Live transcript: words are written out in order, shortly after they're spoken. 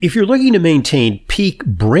If you're looking to maintain peak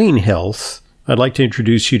brain health, I'd like to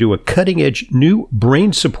introduce you to a cutting-edge new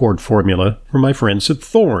brain support formula from my friends at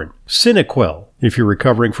Thorne, SynaQuell. If you're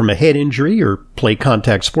recovering from a head injury or play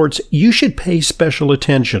contact sports, you should pay special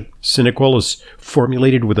attention. SynaQuell is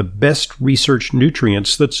formulated with the best researched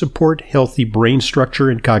nutrients that support healthy brain structure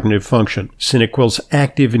and cognitive function. SynaQuell's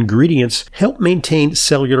active ingredients help maintain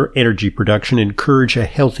cellular energy production, encourage a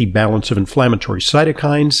healthy balance of inflammatory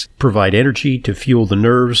cytokines, provide energy to fuel the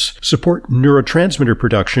nerves, support neurotransmitter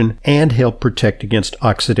production, and help protect against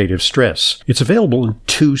oxidative stress. It's available in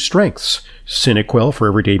 2 strengths: SynaQuell for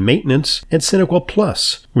everyday maintenance and SynaQuell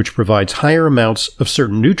Plus, which provides higher amounts of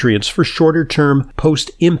certain nutrients for shorter-term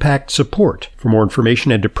post-impact support. For more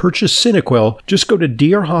information and to purchase SynaQuell, just go to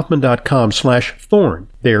drhoffman.com/thorn.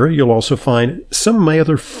 There, you'll also find some of my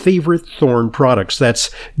other favorite Thorne products. That's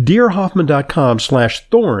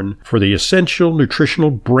drhoffman.com/thorn for the essential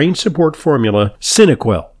nutritional brain support formula,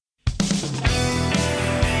 SynaQuell.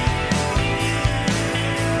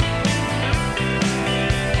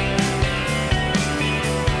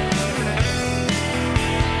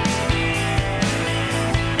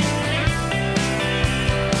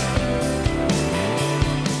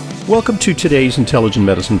 Welcome to today's Intelligent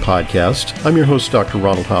Medicine Podcast. I'm your host, Dr.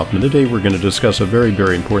 Ronald Hoffman. Today we're going to discuss a very,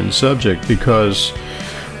 very important subject because,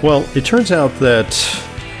 well, it turns out that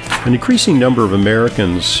an increasing number of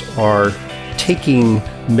Americans are taking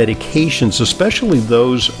medications, especially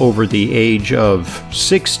those over the age of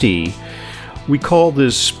 60. We call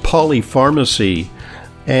this polypharmacy,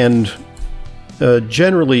 and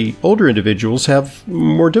generally older individuals have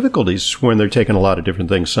more difficulties when they're taking a lot of different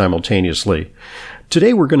things simultaneously.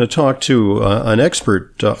 Today we're going to talk to an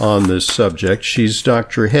expert on this subject. She's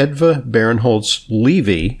Dr. Hedva Barenholtz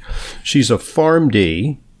Levy. She's a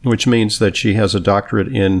PharmD, which means that she has a doctorate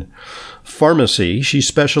in pharmacy. She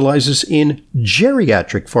specializes in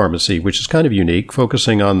geriatric pharmacy, which is kind of unique,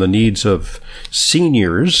 focusing on the needs of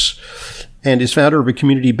seniors, and is founder of a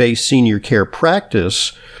community-based senior care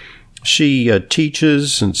practice. She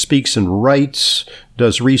teaches and speaks and writes,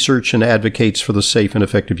 does research, and advocates for the safe and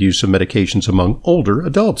effective use of medications among older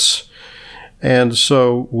adults. And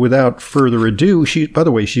so, without further ado, by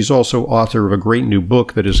the way, she's also author of a great new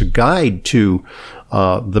book that is a guide to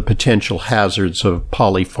the potential hazards of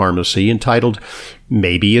polypharmacy, entitled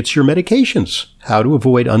Maybe It's Your Medications: How to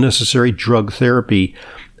Avoid Unnecessary Drug Therapy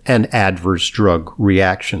and Adverse Drug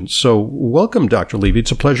Reactions. So welcome, Dr. Levy. It's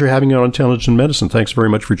a pleasure having you on Intelligent Medicine. Thanks very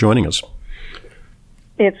much for joining us.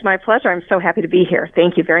 It's my pleasure. I'm so happy to be here.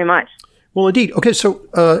 Thank you very much. Well, indeed. Okay, so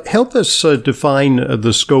help us define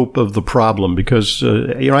the scope of the problem, because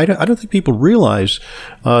I don't think people realize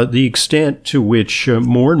the extent to which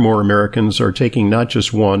more and more Americans are taking not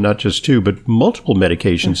just one, not just two, but multiple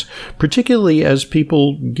medications, particularly as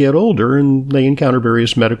people get older and they encounter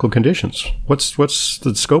various medical conditions. What's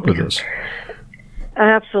the scope of this?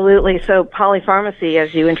 Absolutely. So polypharmacy,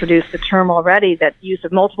 as you introduced the term already, that use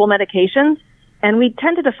of multiple medications. And we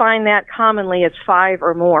tend to define that commonly as 5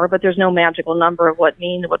 or more, but there's no magical number of what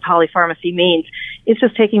polypharmacy means. It's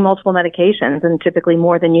just taking multiple medications, and typically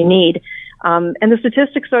more than you need. And the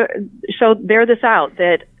statistics bear this out,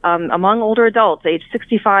 that among older adults, age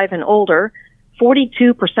 65 and older,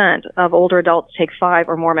 42% of older adults take 5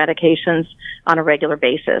 or more medications on a regular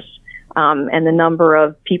basis. And the number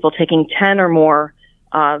of people taking 10 or more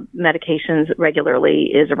medications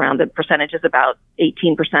regularly is around, the percentage is about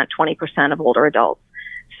 18%, 20% of older adults.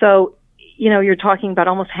 So, you're talking about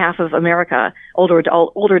almost half of America, older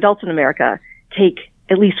adults in America, take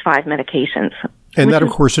at least 5 medications. And that, of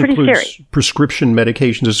course, includes scary. Prescription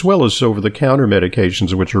medications as well as over-the-counter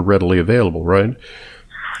medications, which are readily available, right?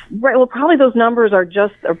 Right. Well, probably those numbers are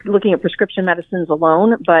just looking at prescription medicines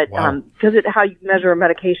alone, but because how you measure a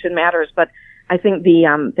medication matters. But I think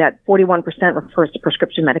that 41% refers to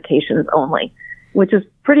prescription medications only, which is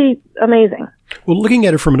pretty amazing. Well, looking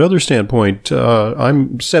at it from another standpoint,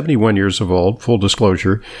 I'm 71 years old, full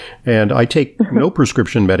disclosure, and I take no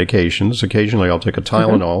prescription medications. Occasionally I'll take a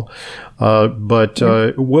Tylenol. But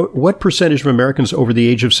what percentage of Americans over the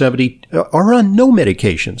age of 70 are on no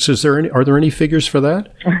medications? Are there any figures for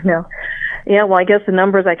that? No. Yeah, well, I guess the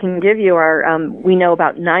numbers I can give you are, we know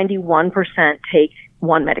about 91% take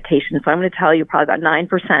one medication. So I'm going to tell you probably about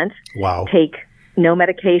 9% take no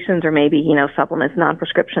medications, or maybe, supplements,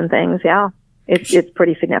 non-prescription things. Yeah, it's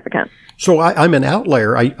pretty significant. So I'm an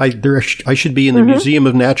outlier. I should be in the Museum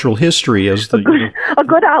of Natural History as a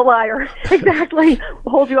good outlier. Exactly.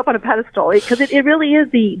 We'll hold you up on a pedestal, because it really is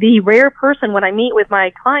the rare person. When I meet with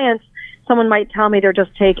my clients, someone might tell me they're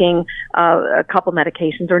just taking a couple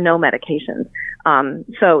medications or no medications.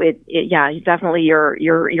 So definitely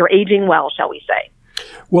you're aging well, shall we say.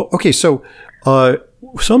 Well, okay, so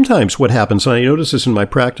sometimes what happens, and I notice this in my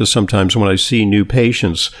practice sometimes when I see new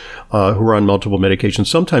patients who are on multiple medications,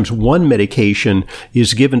 sometimes one medication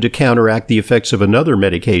is given to counteract the effects of another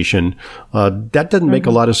medication. That doesn't make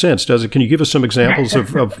a lot of sense, does it? Can you give us some examples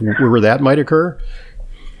of where that might occur?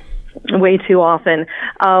 Way too often.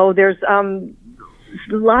 Oh, there's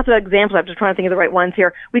lots of examples. I'm just trying to think of the right ones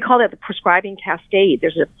here. We call that the prescribing cascade.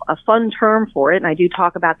 There's a fun term for it, and I do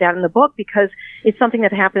talk about that in the book because it's something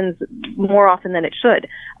that happens more often than it should.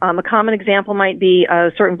 A common example might be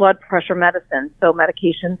certain blood pressure medicines, so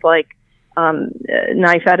medications like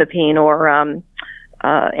nifedipine or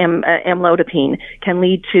amlodipine can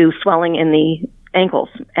lead to swelling in the ankles,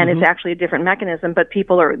 and it's actually a different mechanism, but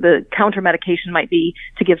the counter medication might be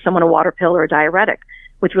to give someone a water pill or a diuretic,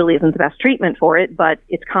 which really isn't the best treatment for it, but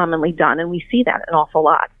it's commonly done, and we see that an awful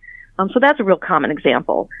lot. So that's a real common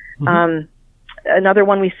example. Another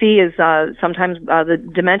one we see is sometimes the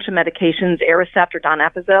dementia medications, Aricept or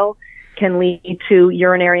Donepezil, can lead to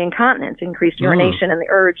urinary incontinence, increased urination, and the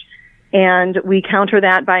urge. And we counter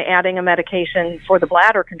that by adding a medication for the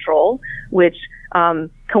bladder control, which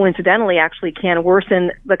coincidentally actually can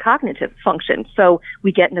worsen the cognitive function. So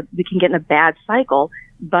we can get in a bad cycle,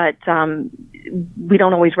 but we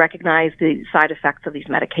don't always recognize the side effects of these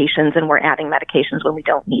medications, and we're adding medications when we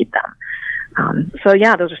don't need them. So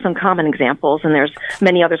yeah, those are some common examples, and there's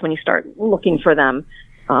many others when you start looking for them.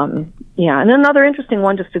 And another interesting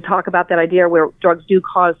one, just to talk about that idea where drugs do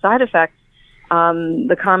cause side effects.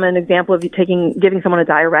 The common example of giving someone a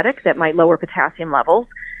diuretic that might lower potassium levels,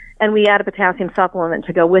 and we add a potassium supplement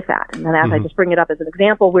to go with that. And then I just bring it up as an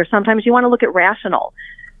example where sometimes you want to look at rational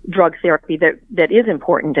drug therapy that is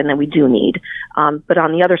important and that we do need. But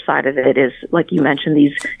on the other side of it is, like you mentioned,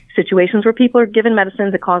 these situations where people are given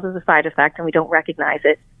medicines that causes a side effect and we don't recognize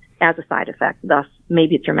it as a side effect. Thus,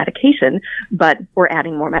 maybe it's your medication, but we're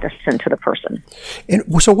adding more medicine to the person. And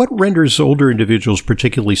so what renders older individuals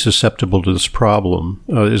particularly susceptible to this problem?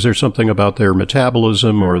 Is there something about their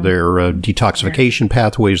metabolism or their detoxification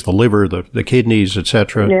pathways, the liver, the kidneys, et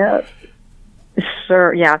cetera? Yeah.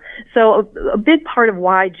 Sure, yeah. So a big part of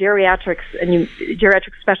why geriatric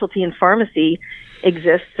specialty in pharmacy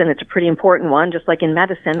exists, and it's a pretty important one, just like in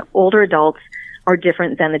medicine, older adults are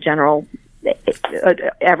different than the general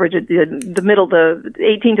average, the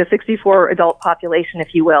 18 to 64 adult population,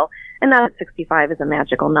 if you will. And not 65 is a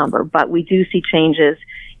magical number, but we do see changes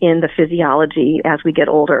in the physiology as we get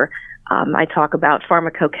older. I talk about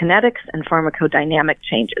pharmacokinetics and pharmacodynamic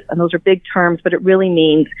changes, and those are big terms, but it really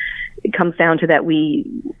means it comes down to that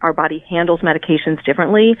our body handles medications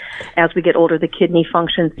differently. As we get older, the kidney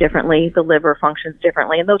functions differently, the liver functions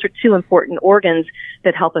differently, and those are two important organs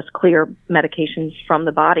that help us clear medications from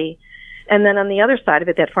the body. And then on the other side of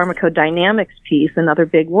it, that pharmacodynamics piece, another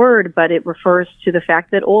big word, but it refers to the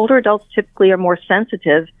fact that older adults typically are more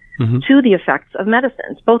sensitive to the effects of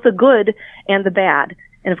medicines, both the good and the bad.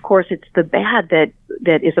 And of course, it's the bad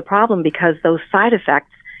that is a problem because those side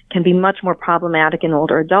effects can be much more problematic in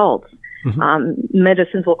older adults.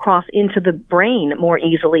 Medicines will cross into the brain more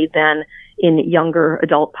easily than in younger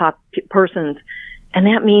adult persons. And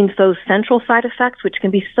that means those central side effects, which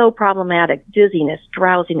can be so problematic, dizziness,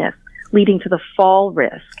 drowsiness, leading to the fall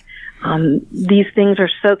risk. These things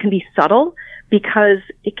can be subtle because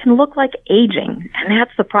it can look like aging. And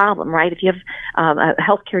that's the problem, right? If you have a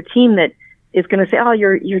healthcare team that is going to say, "Oh,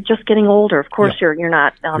 you're just getting older. Of course, you're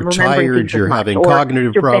not remembering tired. You're having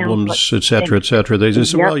cognitive problems, et cetera, et cetera." They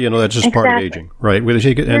just say, "Well, that's just part of aging, right?" You're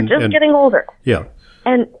just getting older. Yeah,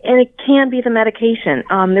 and it can be the medication.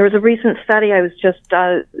 There was a recent study I was just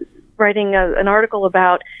writing an article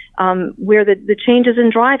about where the changes in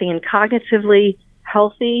driving in cognitively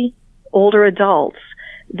healthy older adults.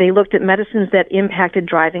 They looked at medicines that impacted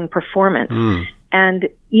driving performance. And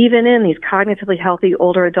even in these cognitively healthy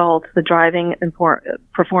older adults, the driving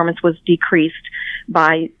performance was decreased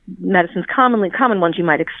by medicines, common ones you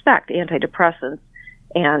might expect, antidepressants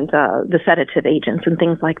and the sedative agents and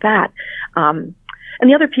things like that. And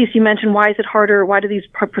the other piece you mentioned, why is it harder? Why do these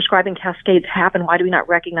prescribing cascades happen? Why do we not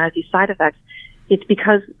recognize these side effects? It's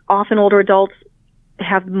because often older adults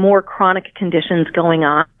have more chronic conditions going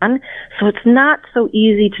on, so it's not so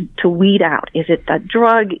easy to weed out. Is it a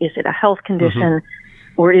drug? Is it a health condition?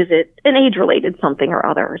 Or is it an age-related something or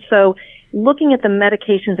other? So looking at the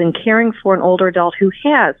medications and caring for an older adult who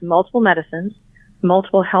has multiple medicines,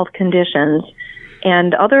 multiple health conditions,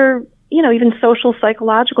 and other, even social,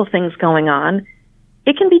 psychological things going on,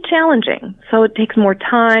 it can be challenging. So it takes more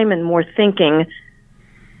time and more thinking,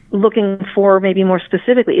 looking for maybe more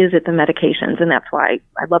specifically, is it the medications? And that's why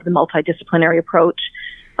I love the multidisciplinary approach,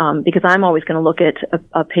 because I'm always going to look at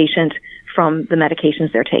a patient from the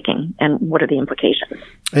medications they're taking, and what are the implications.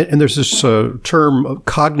 And there's this term,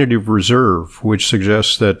 cognitive reserve, which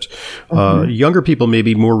suggests that younger people may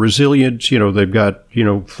be more resilient. They've got,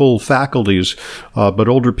 full faculties, but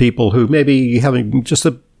older people who may be having just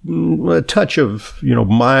a touch of,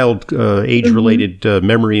 mild age-related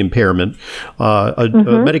memory impairment, a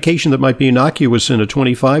medication that might be innocuous in a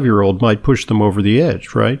 25-year-old might push them over the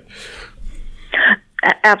edge, right?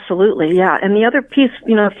 Absolutely, yeah. And the other piece,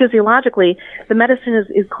 physiologically, the medicine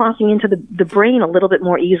is crossing into the brain a little bit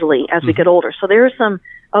more easily as we get older. So there are some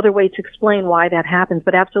other ways to explain why that happens.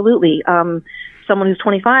 But absolutely, someone who's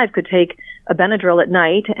 25 could take a Benadryl at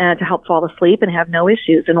night to help fall asleep and have no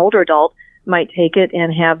issues. An older adult might take it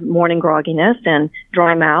and have morning grogginess and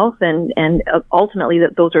dry mouth, and ultimately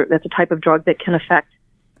that's a type of drug that can affect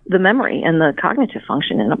the memory and the cognitive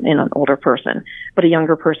function in an older person. But a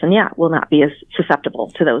younger person, will not be as susceptible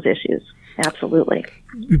to those issues. Absolutely.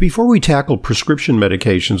 Before we tackle prescription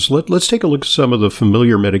medications, let's take a look at some of the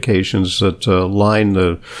familiar medications that line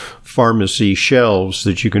the pharmacy shelves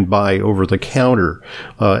that you can buy over the counter.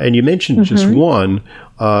 And you mentioned just one,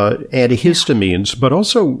 antihistamines, but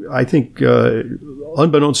also, I think,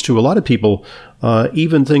 unbeknownst to a lot of people,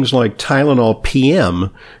 even things like Tylenol PM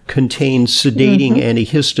contain sedating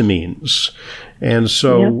antihistamines. And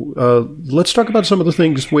so let's talk about some of the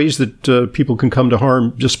ways that people can come to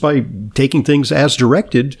harm just by taking things as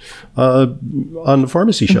directed on the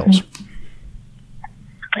pharmacy shelves.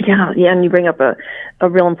 Yeah, and you bring up a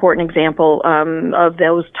real important example of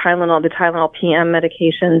those the Tylenol PM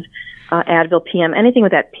medications, Advil PM, anything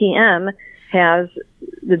with that PM has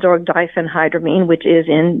the drug diphenhydramine, which is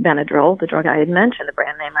in Benadryl, the drug I had mentioned, the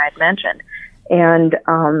brand name I had mentioned.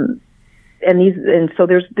 And so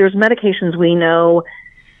there's medications we know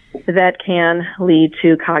that can lead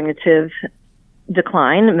to cognitive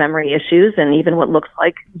decline, memory issues, and even what looks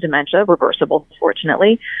like dementia, reversible,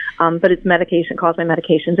 fortunately. But it's medication caused by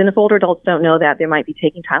medications. And if older adults don't know that, they might be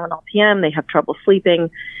taking Tylenol PM, they have trouble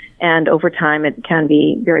sleeping, and over time it can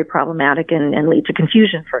be very problematic and lead to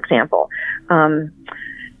confusion, for example. There's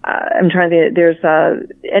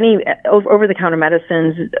any over-the-counter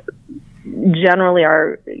medicines generally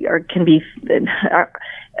are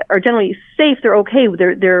generally safe. They're okay.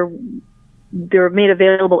 They're made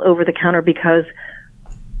available over the counter because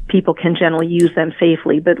people can generally use them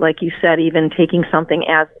safely. But like you said, even taking something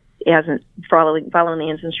as following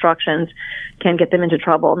the instructions can get them into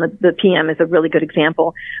trouble. And the PM is a really good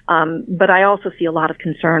example. But I also see a lot of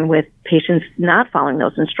concern with patients not following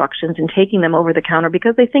those instructions and taking them over the counter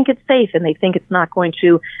because they think it's safe and they think it's not going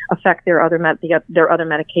to affect their other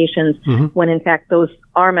medications, when in fact those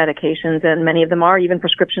are medications, and many of them are even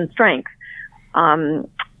prescription strength.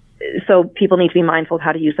 So people need to be mindful of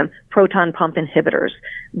how to use them. Proton pump inhibitors,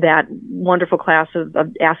 that wonderful class of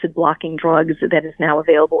acid blocking drugs that is now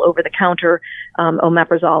available over the counter,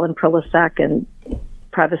 omeprazole and Prilosec and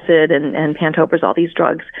Prevacid and pantoprazole, these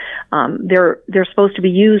drugs. They're supposed to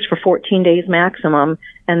be used for 14 days maximum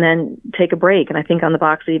and then take a break. And I think on the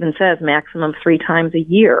box it even says maximum 3 times a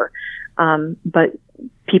year. But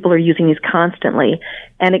people are using these constantly,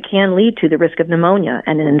 and it can lead to the risk of pneumonia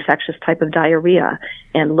and an infectious type of diarrhea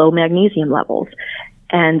and low magnesium levels.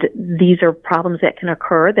 And these are problems that can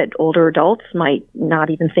occur that older adults might not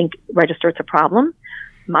even think register it's a problem.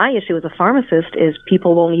 My issue as a pharmacist is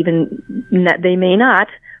people they may not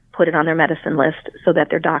put it on their medicine list so that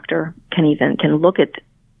their doctor can look at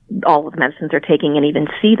all of the medicines they're taking and even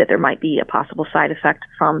see that there might be a possible side effect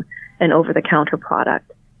from an over-the-counter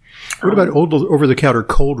product. What about over-the-counter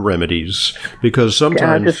cold remedies? Because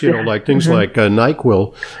sometimes, like things like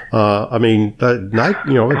NyQuil.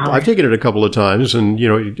 I've taken it a couple of times, and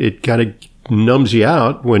it kind of numbs you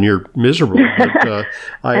out when you're miserable. But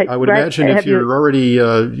I would imagine if you're already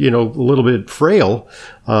a little bit frail,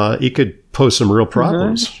 it could pose some real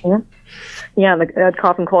problems. Yeah, the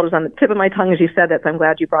cough and cold is on the tip of my tongue as you said that, so I'm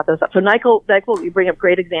glad you brought those up. So NyQuil, you bring up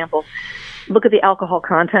great examples. Look at the alcohol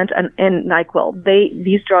content in NyQuil.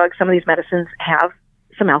 These drugs, some of these medicines have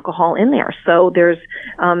some alcohol in there. So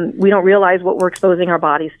we don't realize what we're exposing our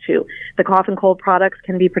bodies to. The cough and cold products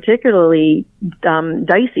can be particularly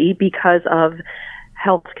dicey because of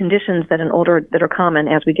health conditions that are common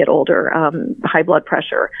as we get older, high blood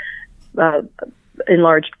pressure,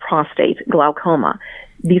 enlarged prostate, glaucoma.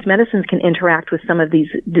 These medicines can interact with some of these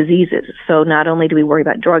diseases. So not only do we worry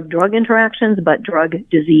about drug interactions, but drug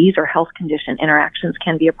disease or health condition interactions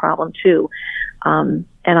can be a problem too. And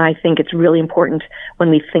I think it's really important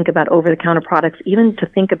when we think about over-the-counter products, even to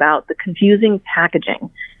think about the confusing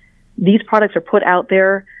packaging. These products are put out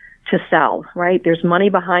there to sell, right? There's money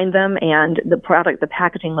behind them, and the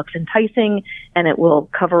packaging looks enticing, and it will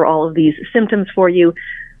cover all of these symptoms for you.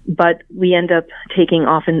 But we end up taking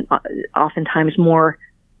oftentimes more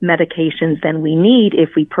medications than we need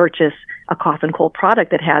if we purchase a cough and cold product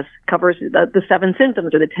that covers the 7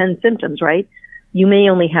 symptoms or the 10 symptoms, right? You may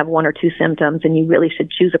only have 1 or 2 symptoms, and you really should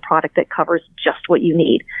choose a product that covers just what you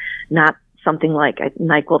need, not something like a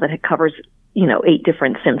NyQuil that covers 8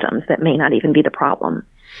 different symptoms that may not even be the problem.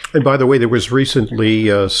 And by the way, there was recently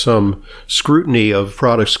some scrutiny of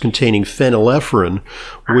products containing phenylephrine,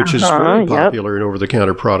 which is very popular in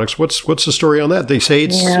over-the-counter products. What's the story on that? They say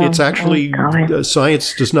it's actually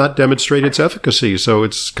science does not demonstrate its efficacy, so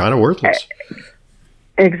it's kind of worthless.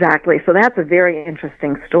 Exactly. So that's a very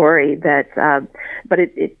interesting story. So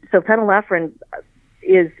phenylephrine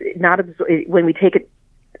is not when we take it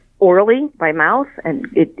orally by mouth, and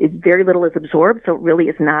it very little is absorbed, so it really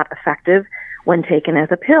is not effective when taken as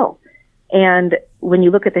a pill. And when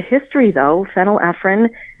you look at the history, though,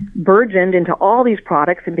 phenylephrine burgeoned into all these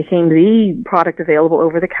products and became the product available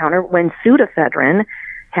over the counter when pseudoephedrine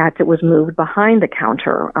was moved behind the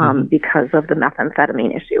counter because of the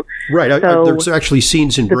methamphetamine issue. Right. So there's actually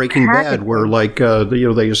scenes in Breaking Bad where,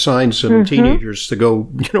 they assign some teenagers to go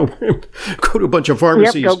to a bunch of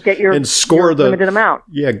pharmacies and score the limited amount.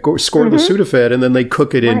 Yeah, score the Sudafed, and then they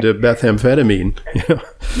cook it into methamphetamine.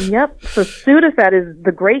 Yep. So Sudafed is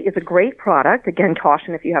a great product. Again,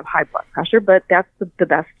 caution if you have high blood pressure, but that's the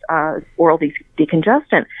best oral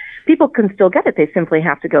decongestant. People can still get it. They simply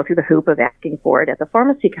have to go through the hoop of asking for it at the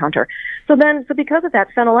pharmacy counter. So because of that,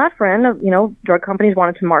 phenylephrine, drug companies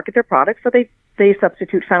wanted to market their products, so they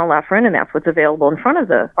substitute phenylephrine, and that's what's available in front of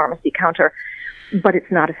the pharmacy counter. But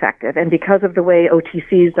it's not effective. And because of the way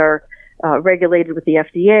OTCs are regulated with the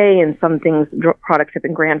FDA, and some products have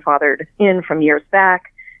been grandfathered in from years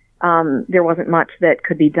back, there wasn't much that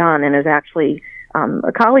could be done. And as actually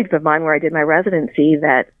colleagues of mine where I did my residency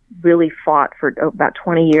that really fought for about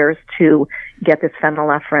 20 years to get this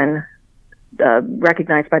phenylephrine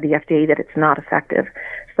recognized by the FDA that it's not effective.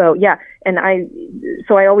 So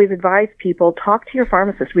I always advise people, talk to your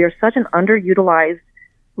pharmacist. We are such an underutilized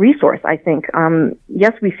resource, I think.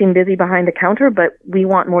 Yes, we seem busy behind the counter, but we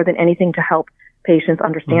want more than anything to help patients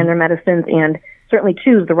understand their medicines and certainly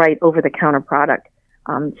choose the right over-the-counter product.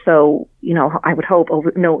 I would hope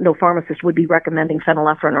no pharmacist would be recommending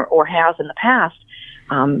phenylephrine or has in the past,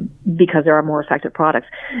 because there are more effective products.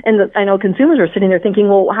 And I know consumers are sitting there thinking,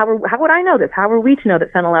 well, how would I know this? How are we to know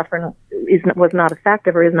that phenylephrine was not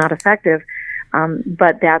effective or is not effective?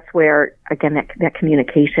 But that's where, again, that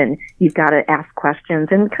communication, you've got to ask questions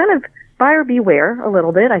and kind of buyer beware a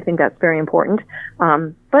little bit. I think that's very important.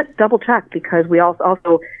 But double check, because we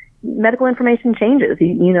also medical information changes.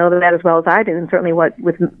 You know that as well as I do, and certainly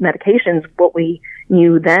with medications, what we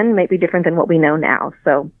knew then may be different than what we know now.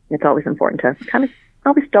 So it's always important to kind of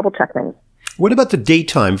always double check things. What about the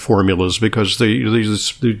daytime formulas? Because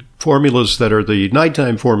the formulas that are the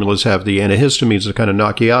nighttime formulas have the antihistamines that kind of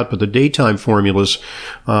knock you out, but the daytime formulas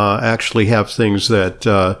actually have things that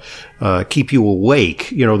keep you awake.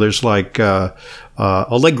 There's like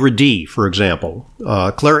Allegra D, for example,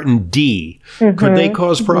 Claritin D. Could they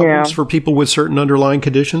cause problems for people with certain underlying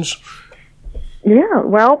conditions? Yeah,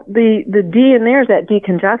 well, the D in there is that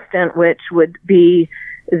decongestant, which would be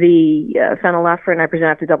the phenylephrine. I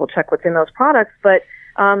have to double check what's in those products, but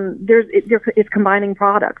it's combining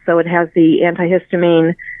products. So it has the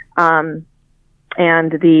antihistamine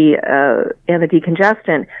and the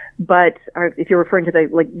decongestant. But if you're referring to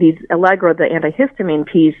these Allegra, the antihistamine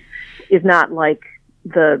piece is not like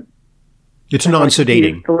the. It's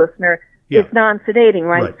non-sedating. The listener. Yeah. It's non-sedating,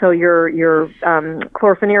 right? So your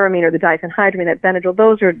chlorpheniramine or the diphenhydramine, that Benadryl,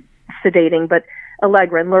 those are sedating, but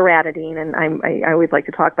Allegra and loratadine, and I always like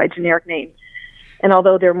to talk by generic names. And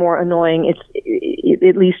although they're more annoying,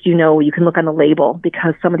 at least you can look on the label,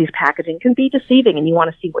 because some of these packaging can be deceiving and you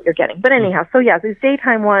want to see what you're getting. But anyhow, so yeah, these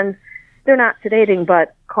daytime ones, they're not sedating,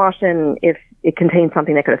 but caution if it contains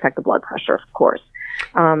something that could affect the blood pressure, of course.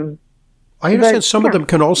 I understand some of them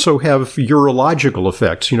can also have urological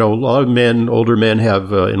effects. A lot of older men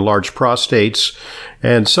have enlarged prostates,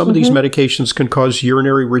 and some of these medications can cause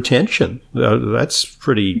urinary retention. That's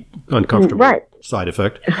pretty uncomfortable side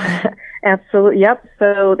effect. Absolutely. Yep.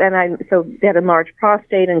 So they had enlarged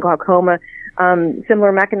prostate and glaucoma,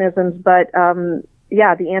 similar mechanisms, but the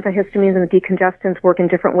antihistamines and the decongestants work in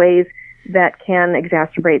different ways that can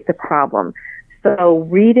exacerbate the problem. So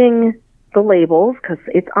reading the labels, because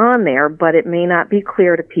it's on there, but it may not be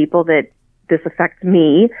clear to people that this affects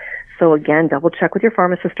me. So again, double check with your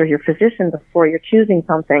pharmacist or your physician before you're choosing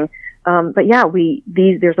something. But yeah,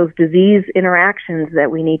 there's those disease interactions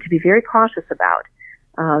that we need to be very cautious about.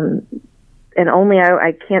 And only,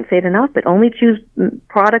 I can't say it enough, but only choose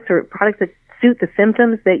products that suit the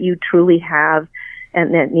symptoms that you truly have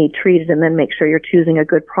and that need treated, and then make sure you're choosing a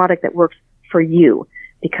good product that works for you,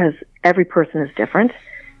 because every person is different.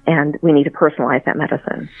 And we need to personalize that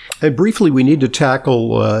medicine. And briefly, we need to tackle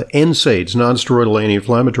NSAIDs, nonsteroidal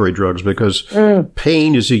anti-inflammatory drugs, because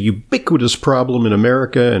pain is a ubiquitous problem in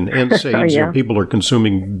America, and NSAIDs, people are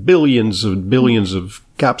consuming billions of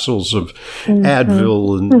capsules of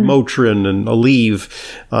Advil and Motrin and Aleve,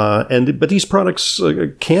 but these products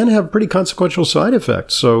can have pretty consequential side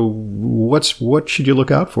effects. So, what should you look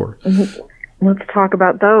out for? Let's talk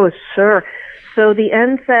about those. Sure. So the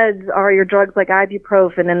NSAIDs are your drugs like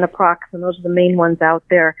ibuprofen and naproxen. Those are the main ones out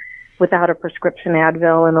there. Without a prescription,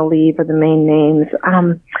 Advil and Aleve are the main names.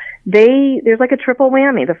 There's like a triple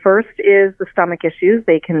whammy. The first is the stomach issues.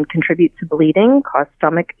 They can contribute to bleeding, cause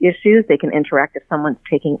stomach issues. They can interact if someone's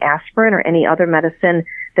taking aspirin or any other medicine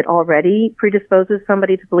that already predisposes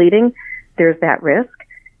somebody to bleeding. There's that risk.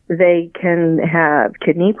 They can have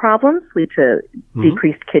kidney problems, lead to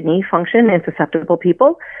decreased kidney function in susceptible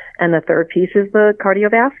people. And the third piece is the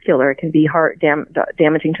cardiovascular. It can be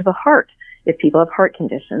damaging to the heart if people have heart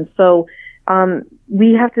conditions. So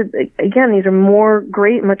we have to, again, these are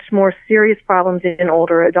much more serious problems in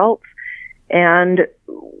older adults. And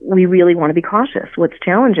we really want to be cautious. What's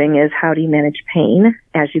challenging is, how do you manage pain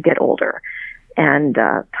as you get older? And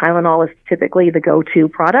Tylenol is typically the go-to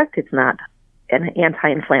product. It's not an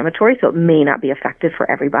anti-inflammatory, so it may not be effective for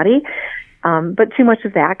everybody. But too much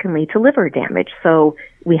of that can lead to liver damage. So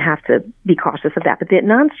we have to be cautious of that. But the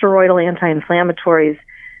non-steroidal anti-inflammatories,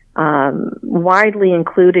 widely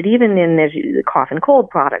included even in the cough and cold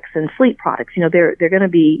products and sleep products, they're going to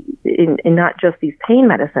be in not just these pain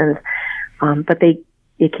medicines, but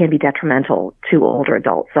it can be detrimental to older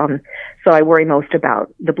adults. So I worry most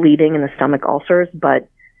about the bleeding and the stomach ulcers, but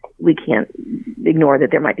we can't ignore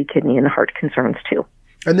that there might be kidney and heart concerns too.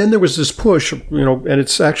 And then there was this push, and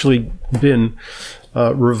it's actually been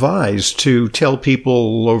revised to tell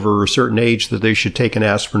people over a certain age that they should take an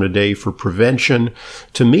aspirin a day for prevention.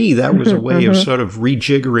 To me, that was a way of sort of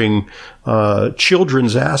rejiggering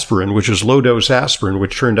children's aspirin, which is low-dose aspirin,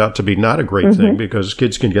 which turned out to be not a great thing, because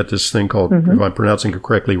kids can get this thing called, if I'm pronouncing it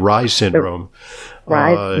correctly, Rye syndrome.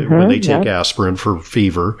 When they take aspirin for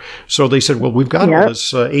fever. So they said, well, we've got all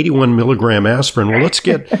this 81 milligram aspirin. Well, let's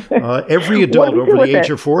get every adult over the age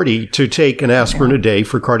of 40 to take an aspirin a day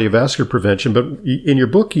for cardiovascular prevention. But in your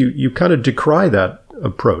book, you kind of decry that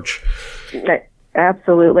approach.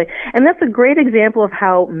 Absolutely. And that's a great example of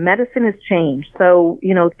how medicine has changed. So,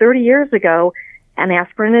 30 years ago, an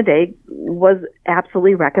aspirin a day was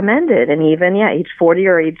absolutely recommended. And even, age 40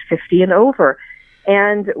 or age 50 and over.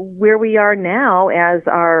 And where we are now, as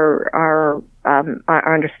our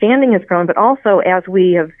understanding has grown, but also as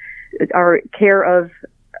we have our care of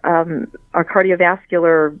our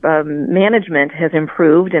cardiovascular management has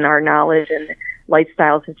improved, and our knowledge and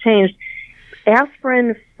lifestyles have changed,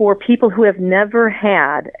 aspirin for people who have never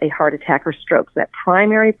had a heart attack or stroke, so that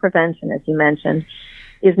primary prevention, as you mentioned,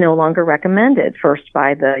 is no longer recommended, first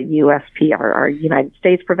by the USP, our United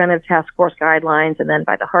States Preventive Task Force guidelines, and then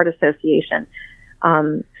by the Heart Association.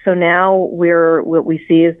 So now what we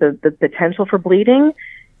see is the potential for bleeding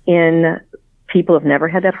in people who have never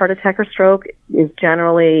had that heart attack or stroke is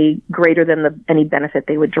generally greater than any benefit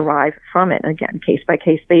they would derive from it. Again, case by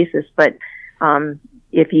case basis. But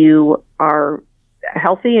if you are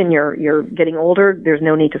healthy and you're getting older, there's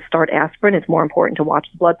no need to start aspirin. It's more important to watch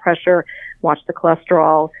the blood pressure, watch the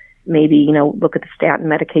cholesterol, maybe, look at the statin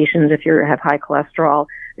medications if you have high cholesterol.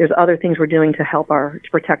 There's other things we're doing to help to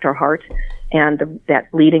protect our heart, and that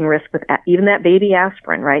bleeding risk with even that baby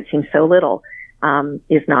aspirin, right, seems so little,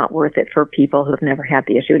 is not worth it for people who have never had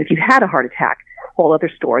the issue. And if you've had a heart attack, whole other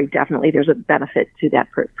story. Definitely there's a benefit to that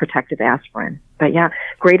protective aspirin. But yeah,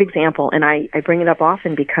 great example. And I bring it up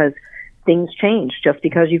often because things change. Just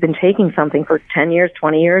because you've been taking something for 10 years,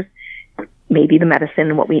 20 years, maybe the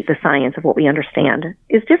medicine and the science of what we understand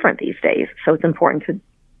is different these days. So it's important to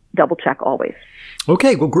double check always.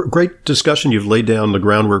 Okay, well, great discussion. You've laid down the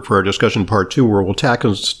groundwork for our discussion part 2, where we'll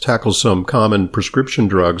tackle some common prescription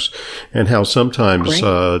drugs and how sometimes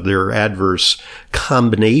there are adverse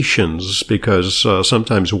combinations, because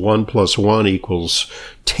sometimes 1 + 1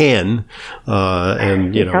 = 10,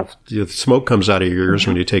 and the smoke comes out of your ears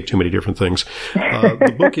when you take too many different things.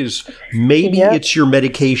 The book is Maybe It's Your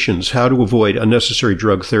Medications: How to Avoid Unnecessary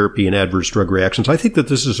Drug Therapy and Adverse Drug Reactions. I think that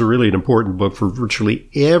this is really an important book for virtually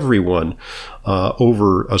everyone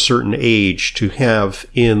over a certain age to have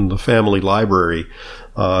in the family library.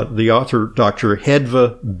 The author, Dr.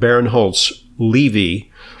 Hedva Barenholtz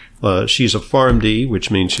Levy. She's a PharmD,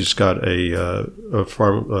 which means she's got a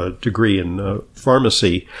degree in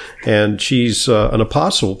pharmacy, and she's an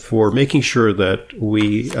apostle for making sure that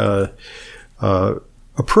we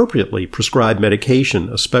appropriately prescribe medication,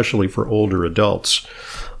 especially for older adults.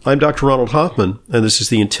 I'm Dr. Ronald Hoffman, and this is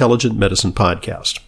the Intelligent Medicine Podcast.